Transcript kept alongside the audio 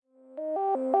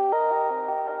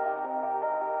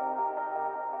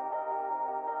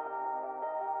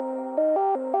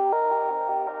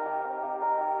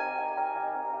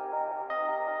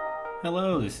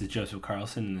Hello, this is Joseph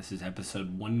Carlson, and this is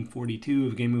episode 142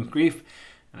 of Gaming with Grief,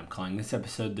 and I'm calling this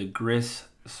episode the Gris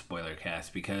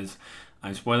Spoilercast because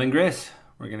I'm spoiling Gris.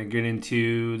 We're going to get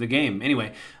into the game.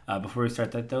 Anyway, before we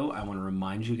start that, though, I want to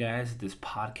remind you guys that this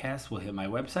podcast will hit my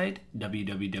website,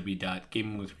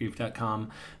 www.gamingwithgrief.com,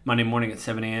 Monday morning at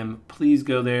 7 a.m. Please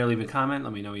go there, leave a comment,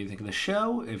 let me know what you think of the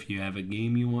show. If you have a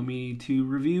game you want me to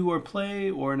review or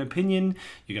play or an opinion,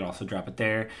 you can also drop it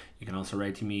there. You can also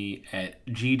write to me at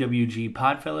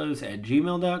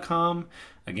gwgpodfellows@gmail.com.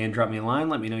 Again, drop me a line,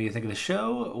 let me know what you think of the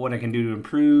show, what I can do to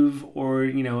improve, or,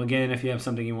 again, if you have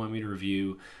something you want me to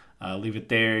review, leave it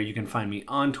there. You can find me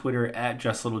on Twitter at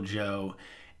JustLittleJoe.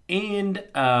 And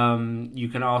you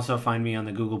can also find me on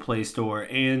the Google Play Store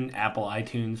and Apple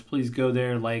iTunes. Please go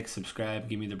there, like, subscribe,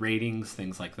 give me the ratings,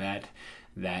 things like that.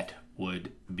 That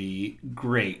would be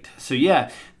great. So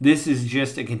yeah, this is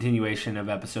just a continuation of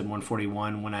episode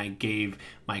 141 when I gave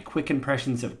my quick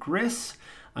impressions of Gris.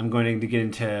 I'm going to get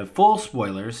into full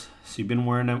spoilers. So you've been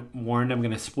warned. I'm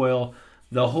going to spoil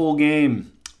the whole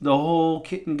game. The whole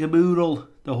kit and caboodle,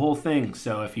 the whole thing.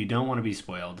 So if you don't want to be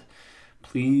spoiled,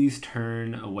 please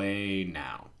turn away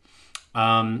now.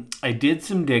 I did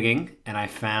some digging and I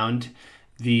found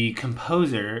the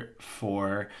composer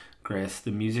for Gris. The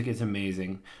music is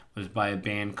amazing. It was by a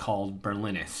band called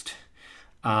Berlinist.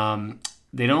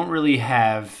 They don't really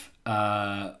have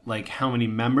how many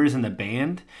members in the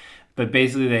band, but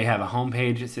basically they have a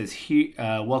homepage. It says,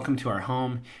 "Welcome to our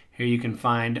home. Here you can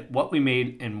find what we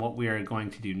made and what we are going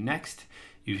to do next.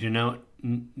 If you don't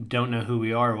know who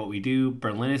we are or what we do,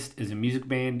 Berlinist is a music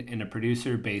band and a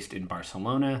producer based in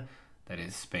Barcelona, that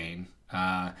is Spain.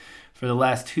 For the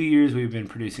last 2 years, we've been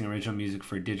producing original music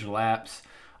for digital apps,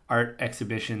 art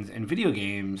exhibitions, and video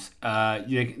games.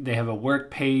 They have a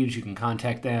work page. You can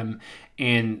contact them,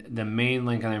 and the main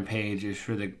link on their page is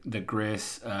for the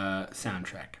Gris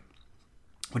soundtrack,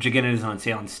 which again is on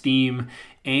sale on Steam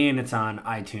and it's on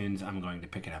iTunes. I'm going to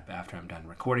pick it up after I'm done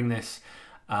recording this.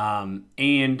 There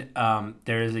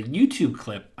is a YouTube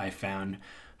clip I found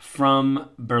from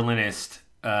Berlinist,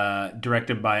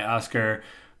 directed by Oscar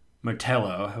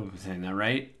Martello. I hope I'm saying that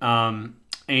right. And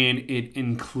it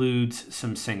includes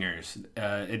some singers.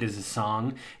 It is a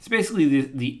song. It's basically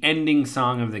the ending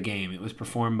song of the game. It was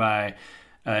performed by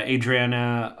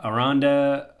Adriana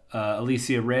Aranda,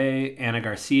 Alicia Ray, Ana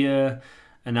Garcia,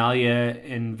 Analia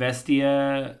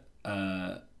Investia,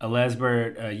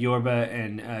 Elizabeth Yorba,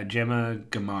 and Gemma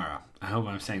Gamara. I hope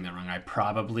I'm saying that wrong. I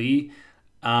probably,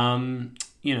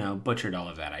 butchered all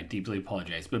of that. I deeply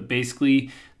apologize. But basically,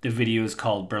 the video is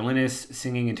called Berlinist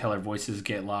Singing Until Our Voices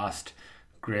Get Lost,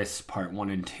 Gris Part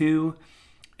 1 and 2.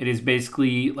 It is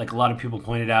basically, like a lot of people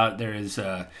pointed out, there is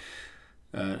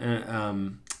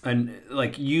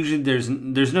usually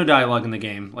there's no dialogue in the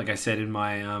game, like I said in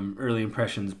my early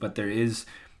impressions, but there is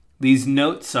these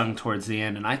notes sung towards the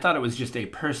end, and I thought it was just a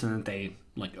person that they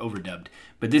overdubbed,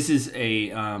 but this is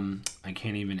a I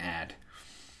can't even add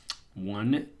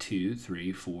 1, 2,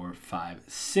 3, 4, 5,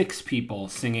 6 people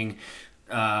singing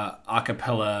a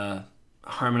cappella,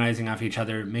 harmonizing off each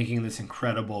other, making this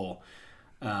incredible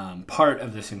part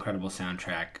of this incredible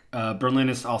soundtrack.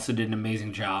 Berlinist also did an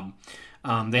amazing job.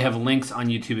 They have links on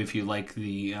YouTube if you like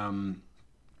the...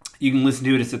 you can listen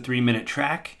to it. It's a 3-minute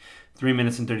track, 3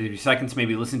 minutes and 33 seconds.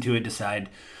 Maybe listen to it, decide,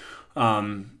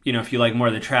 if you like more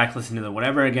of the track, listen to the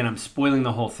whatever. Again, I'm spoiling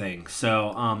the whole thing.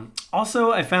 So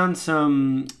also I found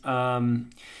some, some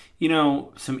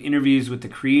interviews with the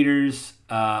creators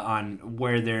on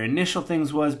where their initial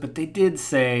things was, but they did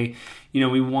say,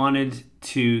 we wanted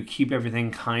to keep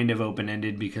everything kind of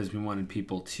open-ended because we wanted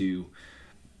people to...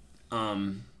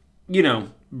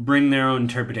 bring their own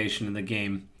interpretation of the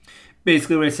game.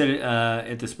 Basically, what I said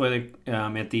at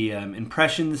the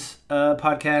Impressions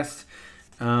podcast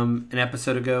an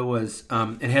episode ago was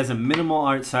it has a minimal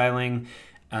art styling.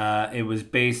 It was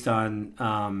based on,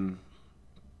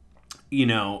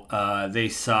 they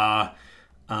saw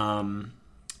one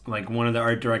of the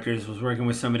art directors was working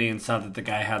with somebody and saw that the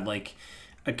guy had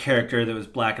a character that was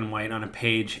black and white on a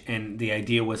page, and the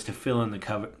idea was to fill in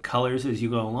the colors as you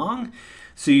go along.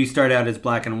 So you start out as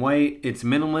black and white. It's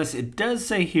minimalist. It does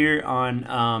say here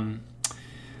on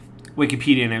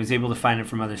Wikipedia, and I was able to find it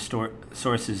from other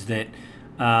sources, that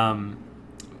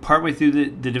partway through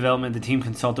the development, the team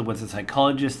consulted with a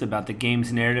psychologist about the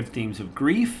game's narrative themes of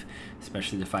grief,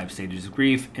 especially the 5 stages of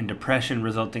grief, and depression,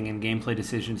 resulting in gameplay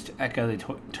decisions to echo the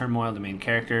turmoil of the main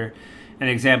character. An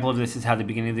example of this is how at the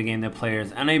beginning of the game the player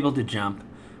is unable to jump,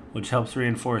 which helps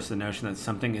reinforce the notion that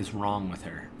something is wrong with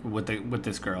her, with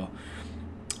this girl.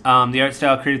 The art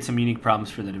style created some unique problems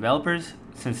for the developers.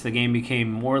 Since the game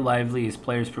became more lively as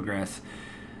players progress,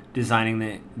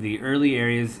 Designing the early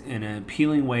areas in an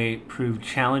appealing way proved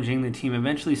challenging. The team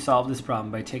eventually solved this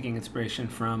problem by taking inspiration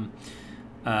from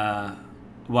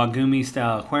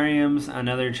Wagumi-style aquariums.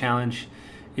 Another challenge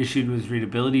issued was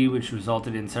readability, which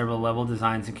resulted in several level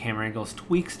designs and camera angles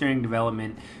tweaks during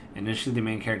development. Initially, the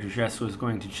main character's dress was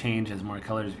going to change as more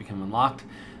colors become unlocked.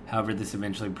 However, this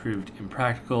eventually proved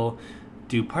impractical,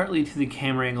 due partly to the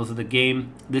camera angles of the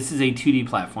game. This is a 2D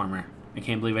platformer. I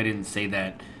can't believe I didn't say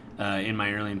that in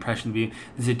my early impression view.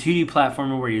 This is a 2D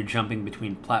platformer where you're jumping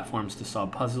between platforms to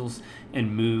solve puzzles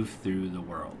and move through the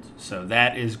world. So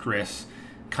that is Gris,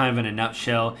 kind of in a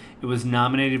nutshell. It was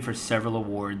nominated for several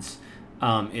awards.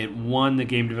 It won the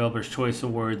Game Developers Choice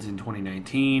Awards in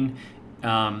 2019.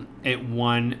 It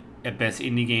won at Best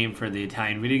Indie Game for the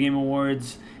Italian Video Game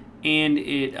Awards, and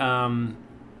it won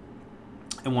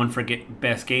for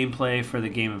Best Gameplay for the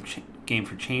Game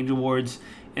for Change Awards,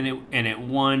 and it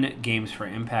won Games for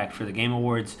Impact for the Game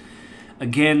Awards.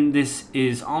 Again, this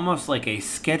is almost like a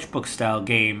sketchbook style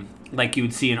game, like you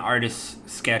would see an artist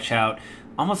sketch out,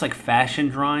 almost like fashion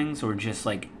drawings or just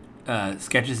like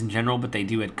sketches in general, but they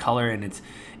do add color, and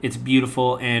it's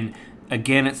beautiful. And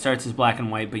again, it starts as black and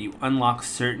white, but you unlock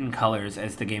certain colors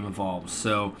as the game evolves.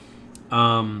 So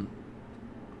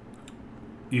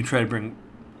you try to bring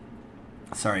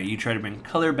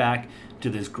color back to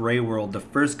this gray world. The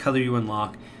first color you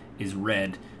unlock is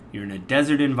red. You're in a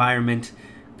desert environment.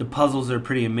 The puzzles are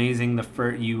pretty amazing.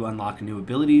 You unlock new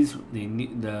abilities.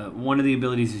 One of the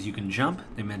abilities is you can jump.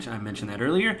 I mentioned that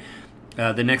earlier.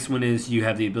 The next one is you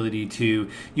have the ability to...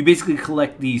 You basically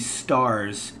collect these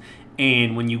stars,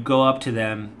 and when you go up to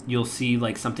them, you'll see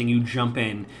like something you jump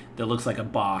in that looks like a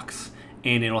box,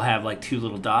 and it'll have like two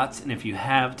little dots, and if you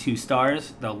have 2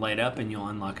 stars, they'll light up and you'll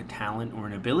unlock a talent or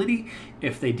an ability.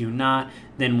 If they do not,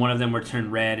 then one of them will turn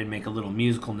red and make a little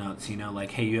musical notes,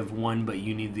 like, hey, you have one, but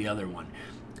you need the other one.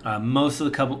 Most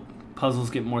of the puzzles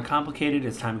get more complicated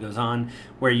as time goes on,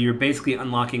 where you're basically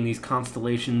unlocking these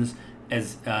constellations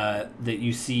as that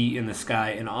you see in the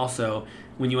sky, and also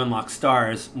when you unlock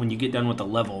stars, when you get done with the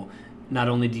level, not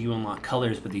only do you unlock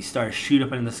colors, but these stars shoot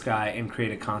up into the sky and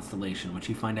create a constellation, which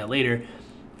you find out later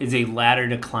is a ladder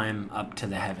to climb up to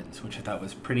the heavens, which I thought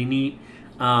was pretty neat.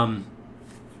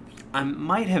 I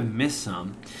might have missed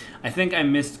some. I think I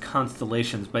missed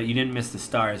constellations, but you didn't miss the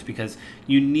stars because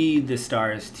you need the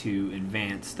stars to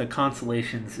advance. The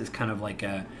constellations is kind of like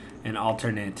an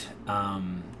alternate...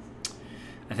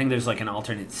 I think there's like an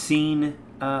alternate scene.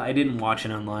 I didn't watch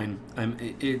it online.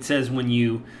 It says when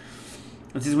you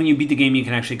beat the game, you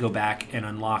can actually go back and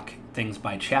unlock things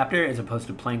by chapter as opposed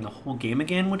to playing the whole game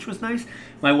again, which was nice.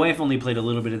 My wife only played a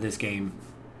little bit of this game,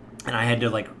 and I had to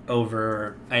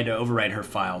overwrite her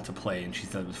file to play, and she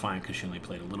said it was fine because she only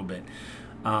played a little bit.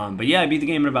 But yeah, I beat the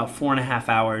game in about 4.5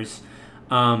 hours.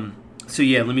 So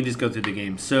yeah, let me just go through the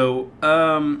game. So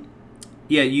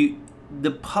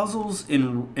the puzzles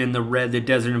in the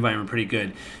desert environment are pretty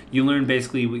good. You learn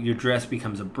basically your dress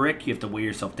becomes a brick. You have to weigh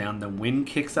yourself down. The wind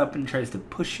kicks up and tries to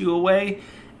push you away.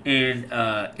 And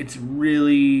it's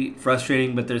really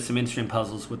frustrating, but there's some interesting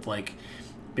puzzles with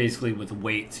basically with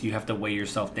weights. You have to weigh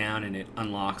yourself down, and it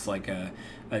unlocks like a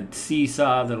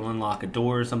seesaw that'll unlock a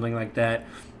door or something like that.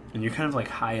 And you're kind of like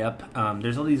high up.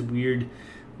 There's all these weird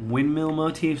windmill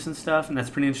motifs and stuff, and that's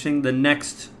pretty interesting. The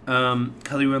next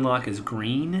color you unlock is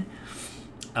green.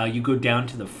 You go down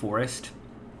to the forest.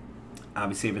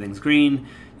 Obviously, everything's green.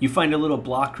 You find a little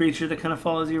block creature that kind of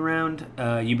follows you around.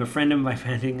 You befriend him by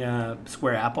finding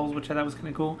square apples, which I thought was kind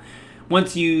of cool.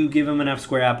 Once you give him enough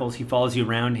square apples, he follows you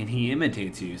around and he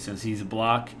imitates you. Since he's a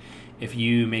block, if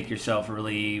you make yourself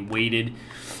really weighted,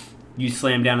 you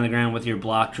slam down on the ground with your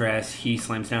block dress. He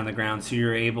slams down on the ground, so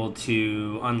you're able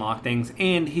to unlock things.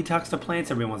 And he talks to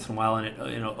plants every once in a while, and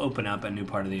it'll open up a new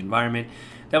part of the environment.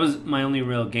 That was my only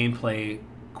real gameplay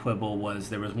quibble. Was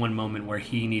there was one moment where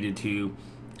he needed to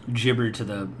jibber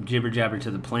jabber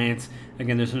to the plants.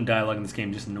 Again, there's no dialogue in this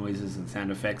game, just noises and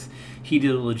sound effects. He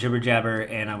did a little jibber jabber,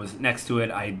 and I was next to it.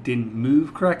 I didn't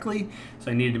move correctly,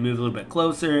 so I needed to move a little bit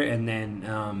closer, and then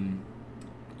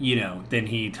then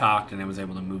he talked and I was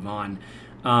able to move on.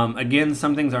 Again,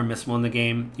 some things are missable in the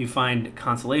game. You find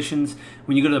constellations.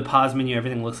 When you go to the pause menu,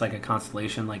 everything looks like a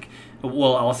constellation.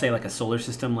 I'll say like a solar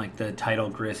system, like the title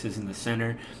Gris is in the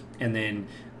center, and then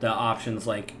the options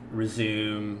like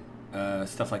resume,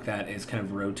 stuff like that is kind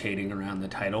of rotating around the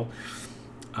title.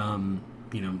 A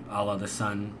la the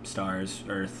sun, stars,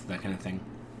 earth, that kind of thing.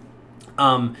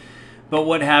 But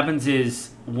what happens is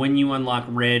when you unlock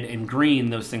red and green,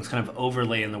 those things kind of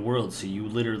overlay in the world. So you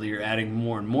literally are adding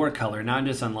more and more color, not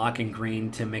just unlocking green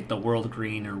to make the world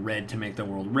green or red to make the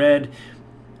world red.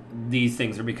 these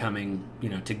things are becoming,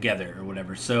 together or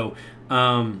whatever. So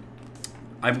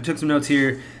I took some notes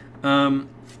here. The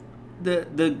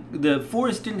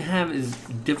forest didn't have as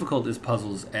difficult as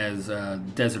puzzles as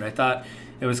desert. I thought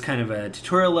it was kind of a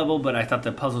tutorial level, but I thought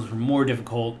the puzzles were more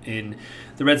difficult. In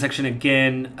the red section,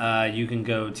 again, you can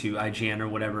go to IGN or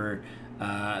whatever.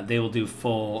 They will do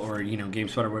full, or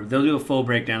GameSpot or whatever. They'll do a full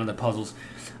breakdown of the puzzles.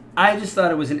 I just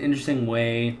thought it was an interesting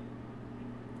way,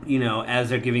 as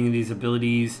they're giving you these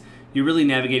abilities, you're really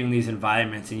navigating these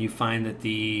environments, and you find that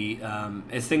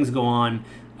as things go on,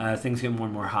 things get more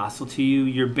and more hostile to you.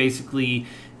 You're basically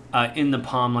in the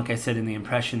palm, like I said in the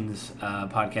Impressions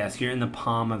podcast, you're in the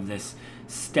palm of this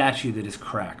statue that is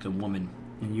cracked, a woman.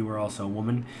 And you were also a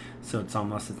woman, so it's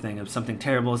almost a thing of something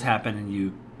terrible has happened and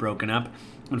you've broken up.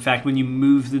 In fact, when you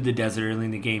move through the desert early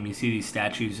in the game, you see these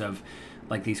statues of,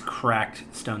 like these cracked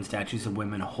stone statues of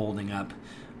women holding up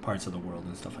parts of the world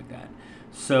and stuff like that.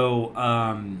 So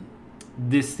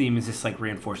this theme is just like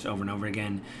reinforced over and over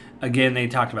again. Again, they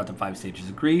talked about the 5 stages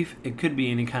of grief. It could be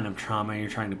any kind of trauma you're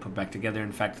trying to put back together.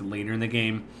 In fact, later in the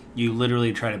game, you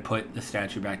literally try to put the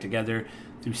statue back together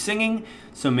through singing.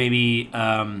 So maybe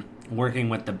working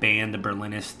with the band, the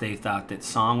Berlinists, they thought that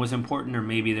song was important, or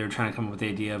maybe they were trying to come up with the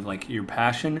idea of like your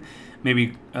passion.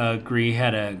 Maybe Gree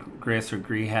had a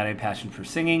passion for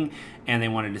singing, and they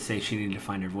wanted to say she needed to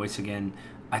find her voice again.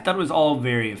 I thought it was all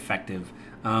very effective.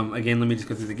 Again, let me just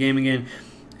go through the game again.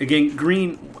 Again,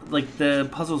 green, like the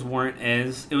puzzles weren't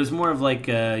as, it was more of like,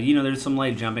 there's some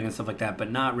light jumping and stuff like that,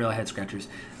 but not real head scratchers.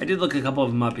 I did look a couple of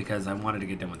them up because I wanted to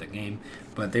get done with the game,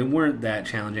 but they weren't that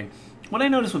challenging. What I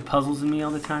notice with puzzles in me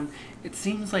all the time, it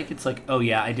seems like it's like, oh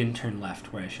yeah, I didn't turn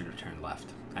left where I should have turned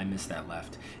left. I missed that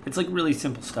left. It's like really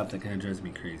simple stuff that kind of drives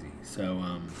me crazy.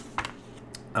 So,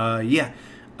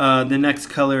 the next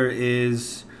color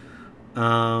is,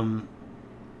 a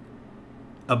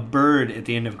bird at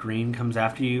the end of green comes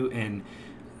after you and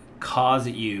caws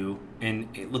at you, and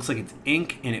it looks like it's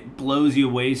ink, and it blows you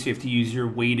away, so you have to use your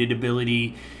weighted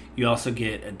ability. You also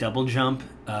get a double jump,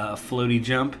 a floaty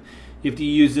jump. You have to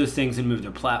use those things and move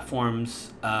their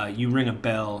platforms. You ring a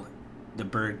bell, the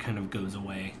bird kind of goes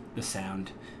away. The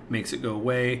sound makes it go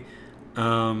away.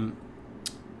 I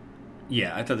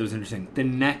thought that was interesting. The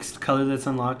next color that's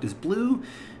unlocked is blue.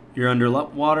 You're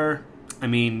underwater. I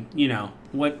mean,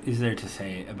 what is there to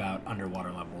say about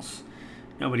underwater levels?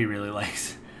 Nobody really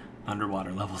likes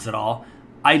underwater levels at all.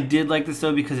 I did like this,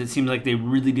 though, because it seems like they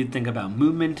really did think about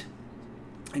movement.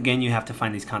 Again, you have to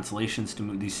find these constellations to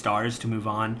move, these stars to move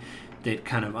on that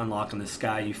kind of unlock in the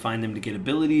sky. You find them to get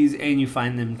abilities, and you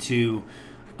find them to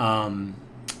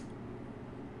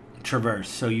traverse.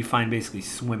 So you find basically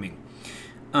swimming.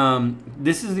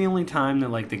 This is the only time that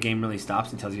like the game really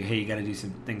stops and tells you, hey, you got to do some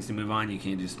things to move on. You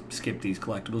can't just skip these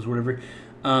collectibles or whatever,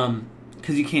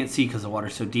 because you can't see because the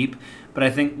water's so deep. But I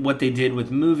think what they did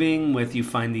with moving, with you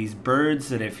find these birds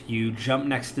that if you jump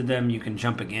next to them, you can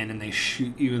jump again and they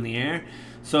shoot you in the air.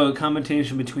 So a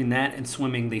combination between that and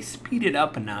swimming, they speed it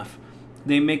up enough.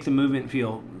 They make the movement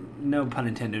feel, no pun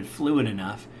intended, fluid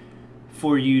enough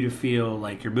for you to feel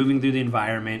like you're moving through the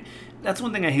environment. That's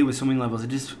one thing I hate with swimming levels. It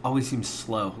just always seems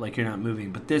slow, like you're not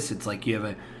moving. But this, it's like you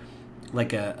have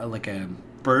a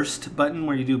burst button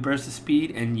where you do burst of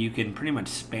speed, and you can pretty much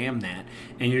spam that,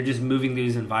 and you're just moving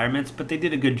these environments. But they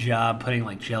did a good job putting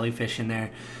like jellyfish in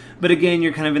there. But again,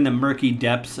 you're kind of in the murky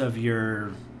depths of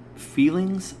your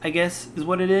feelings, I guess, is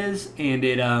what it is, and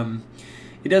it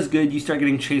does good. You start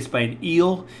getting chased by an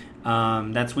eel.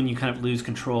 That's when you kind of lose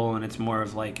control, and it's more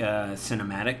of like a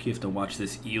cinematic. You have to watch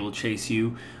this eel chase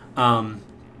you.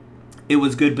 It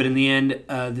was good, but in the end,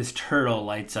 this turtle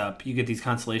lights up. You get these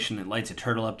constellation that lights a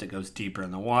turtle up that goes deeper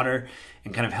in the water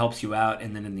and kind of helps you out.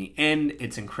 And then in the end,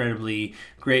 it's incredibly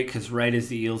great because right as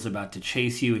the eel's about to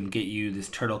chase you and get you, this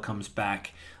turtle comes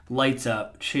back, lights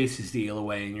up, chases the eel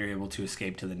away, and you're able to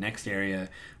escape to the next area,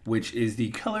 which is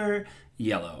the color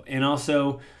yellow. And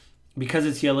also, because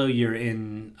it's yellow, you're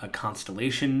in a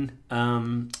constellation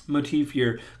motif.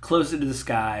 You're closer to the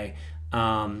sky.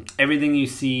 Everything you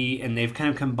see, and they've kind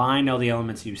of combined all the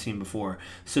elements you've seen before.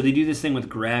 So they do this thing with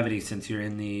gravity since you're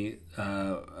in the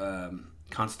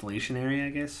constellation area, I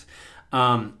guess.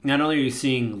 Not only are you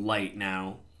seeing light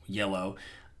now, yellow,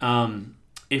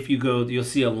 if you go, you'll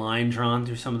see a line drawn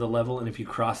through some of the level, and if you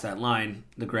cross that line,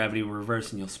 the gravity will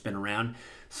reverse and you'll spin around.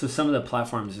 So some of the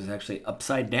platforms is actually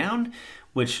upside down,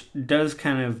 which does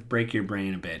kind of break your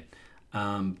brain a bit.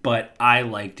 But I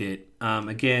liked it.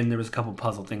 Again, there was a couple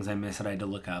puzzle things I missed that I had to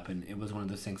look up, and it was one of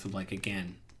those things of like,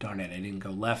 again, darn it, I didn't go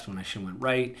left when I should have went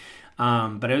right.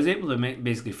 But I was able to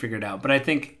basically figure it out. But I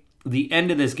think the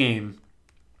end of this game,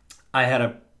 I had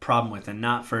a problem with, and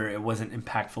not for it wasn't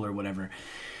impactful or whatever.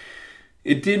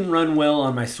 It didn't run well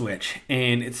on my Switch,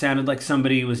 and it sounded like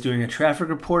somebody was doing a traffic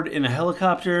report in a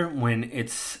helicopter when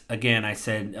it's, again, I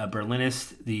said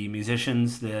Berlinist, the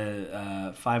musicians,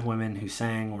 the 5 women who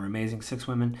sang were amazing, 6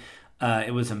 women.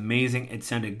 It was amazing. It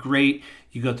sounded great.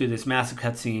 You go through this massive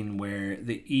cutscene where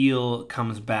the eel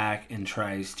comes back and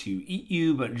tries to eat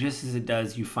you, but just as it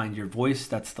does, you find your voice.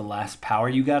 That's the last power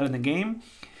you got in the game.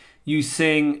 You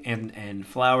sing and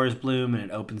flowers bloom, and it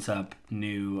opens up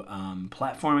new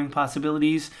platforming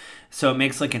possibilities. So it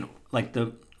makes like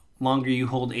the longer you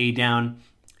hold A down,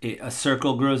 a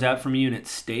circle grows out from you and it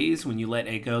stays. When you let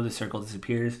A go, the circle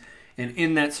disappears. And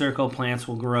in that circle, plants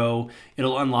will grow.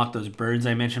 It'll unlock those birds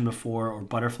I mentioned before, or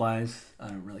butterflies.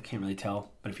 I can't really tell.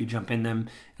 But if you jump in them,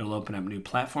 it'll open up new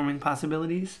platforming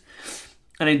possibilities.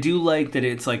 And I do like that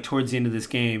it's like towards the end of this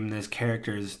game, this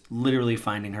character is literally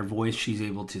finding her voice. She's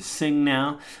able to sing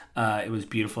now. It was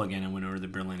beautiful. Again, I went over to the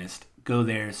Berlinist. Go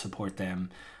there, support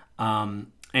them. And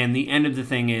the end of the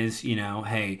thing is,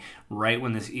 hey, right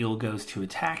when this eel goes to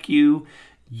attack you,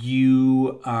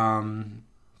 you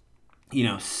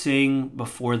sing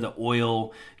before the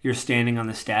oil. You're standing on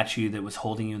the statue that was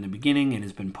holding you in the beginning and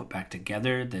has been put back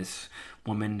together. This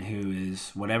woman who is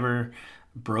whatever,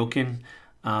 broken.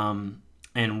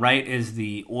 And right as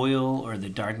the oil or the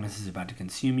darkness is about to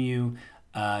consume you,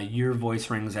 your voice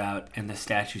rings out and the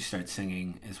statue starts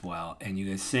singing as well. And you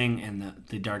guys sing and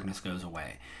the darkness goes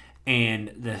away.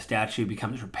 And the statue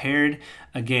becomes repaired.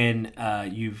 Again,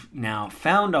 you've now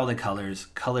found all the colors.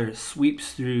 Color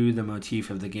sweeps through the motif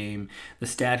of the game. The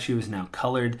statue is now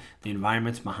colored. The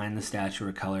environments behind the statue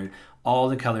are colored. All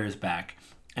the color is back.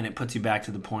 And it puts you back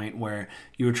to the point where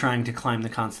you were trying to climb the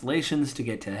constellations to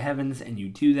get to the heavens, and you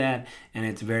do that, and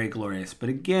it's very glorious. But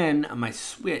again, on my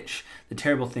Switch, the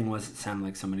terrible thing was it sounded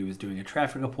like somebody was doing a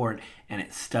traffic report, and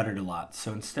it stuttered a lot.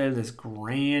 So instead of this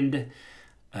grand,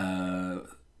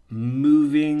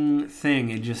 moving thing,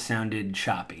 it just sounded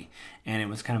choppy, and it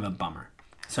was kind of a bummer.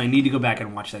 So I need to go back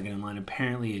and watch that again online.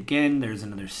 Apparently, again, there's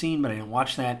another scene, but I didn't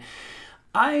watch that.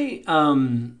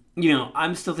 I'm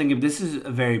still thinking this is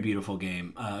a very beautiful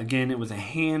game. Again, it was a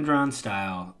hand-drawn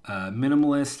style,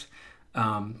 minimalist,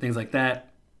 things like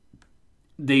that.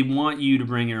 They want you to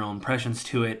bring your own impressions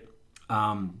to it.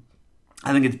 I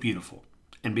think it's beautiful.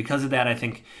 And because of that, I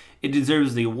think it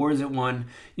deserves the awards it won.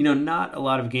 Not a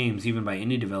lot of games, even by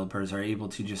indie developers, are able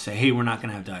to just say, hey, we're not going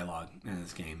to have dialogue in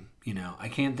this game. I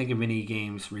can't think of any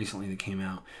games recently that came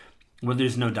out where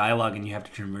there's no dialogue and you have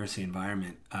to traverse the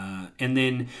environment. And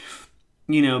then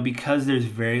because there's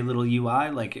very little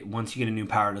UI, like once you get a new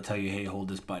power, it'll tell you, hey, hold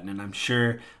this button. And I'm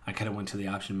sure I could have went to the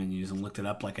option menus and looked it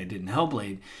up like I did in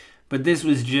Hellblade. But this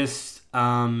was just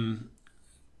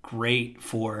great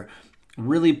for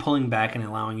really pulling back and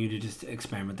allowing you to just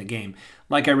experiment the game.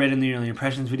 Like I read in the early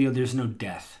impressions video, there's no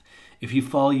death. If you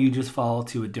fall, you just fall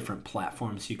to a different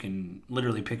platform, so you can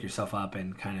literally pick yourself up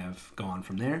and kind of go on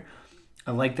from there.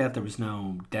 I like that there was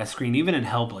no death screen. Even in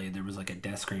Hellblade, there was like a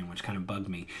death screen, which kind of bugged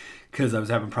me because I was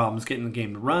having problems getting the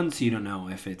game to run, so you don't know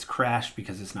if it's crashed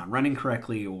because it's not running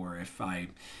correctly or if I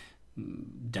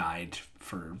died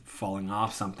for falling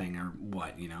off something or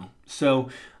what, So,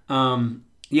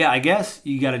 I guess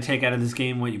you got to take out of this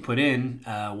game what you put in,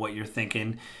 what you're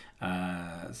thinking,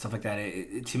 stuff like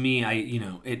that. To me,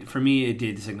 for me, it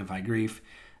did signify grief.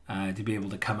 To be able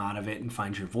to come out of it and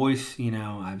find your voice.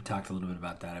 I've talked a little bit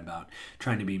about that, about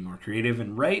trying to be more creative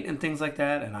and write and things like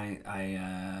that, and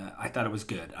I thought it was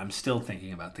good. I'm still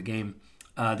thinking about the game.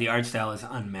 The art style is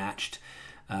unmatched.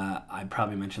 I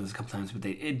probably mentioned this a couple times, but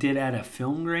it did add a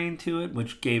film grain to it,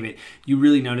 which gave it, you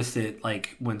really noticed it,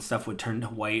 like when stuff would turn to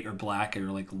white or black or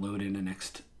like load in the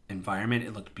next environment,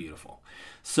 it looked beautiful.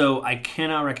 So I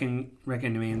cannot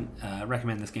recommend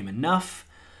this game enough.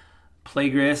 Play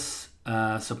Gris.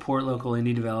 Support local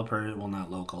indie developer. Well,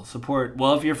 not local. Support.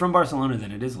 Well, if you're from Barcelona,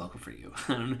 then it is local for you.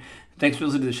 Thanks for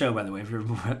listening to the show, by the way, if you're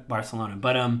from Barcelona.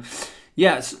 But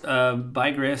yes,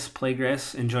 buy Gris, play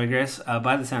Gris, enjoy Gris,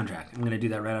 buy the soundtrack. I'm going to do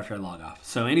that right after I log off.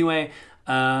 So anyway,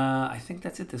 I think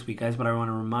that's it this week, guys. But I want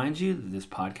to remind you that this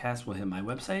podcast will hit my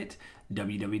website,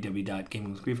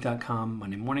 www.gamingwithgrief.com,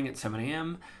 Monday morning at 7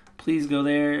 a.m. Please go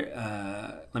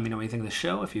there. Let me know what you think of the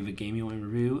show. If you have a game you want to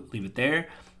review, leave it there.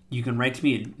 You can write to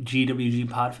me at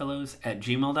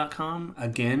gwgpodfellows@gmail.com.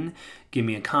 Again, give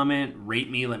me a comment,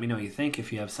 rate me, let me know what you think.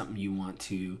 If you have something you want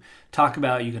to talk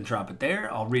about, you can drop it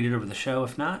there. I'll read it over the show.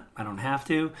 If not, I don't have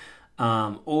to.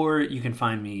 Or you can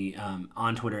find me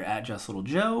on Twitter at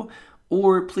JustLittleJoe.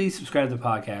 Or please subscribe to the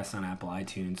podcast on Apple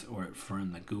iTunes or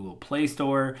from the Google Play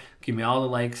Store. Give me all the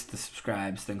likes, the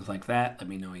subscribes, things like that. Let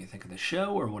me know what you think of the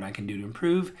show or what I can do to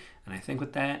improve. And I think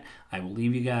with that, I will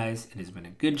leave you guys. It has been a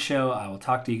good show. I will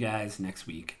talk to you guys next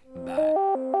week. Bye.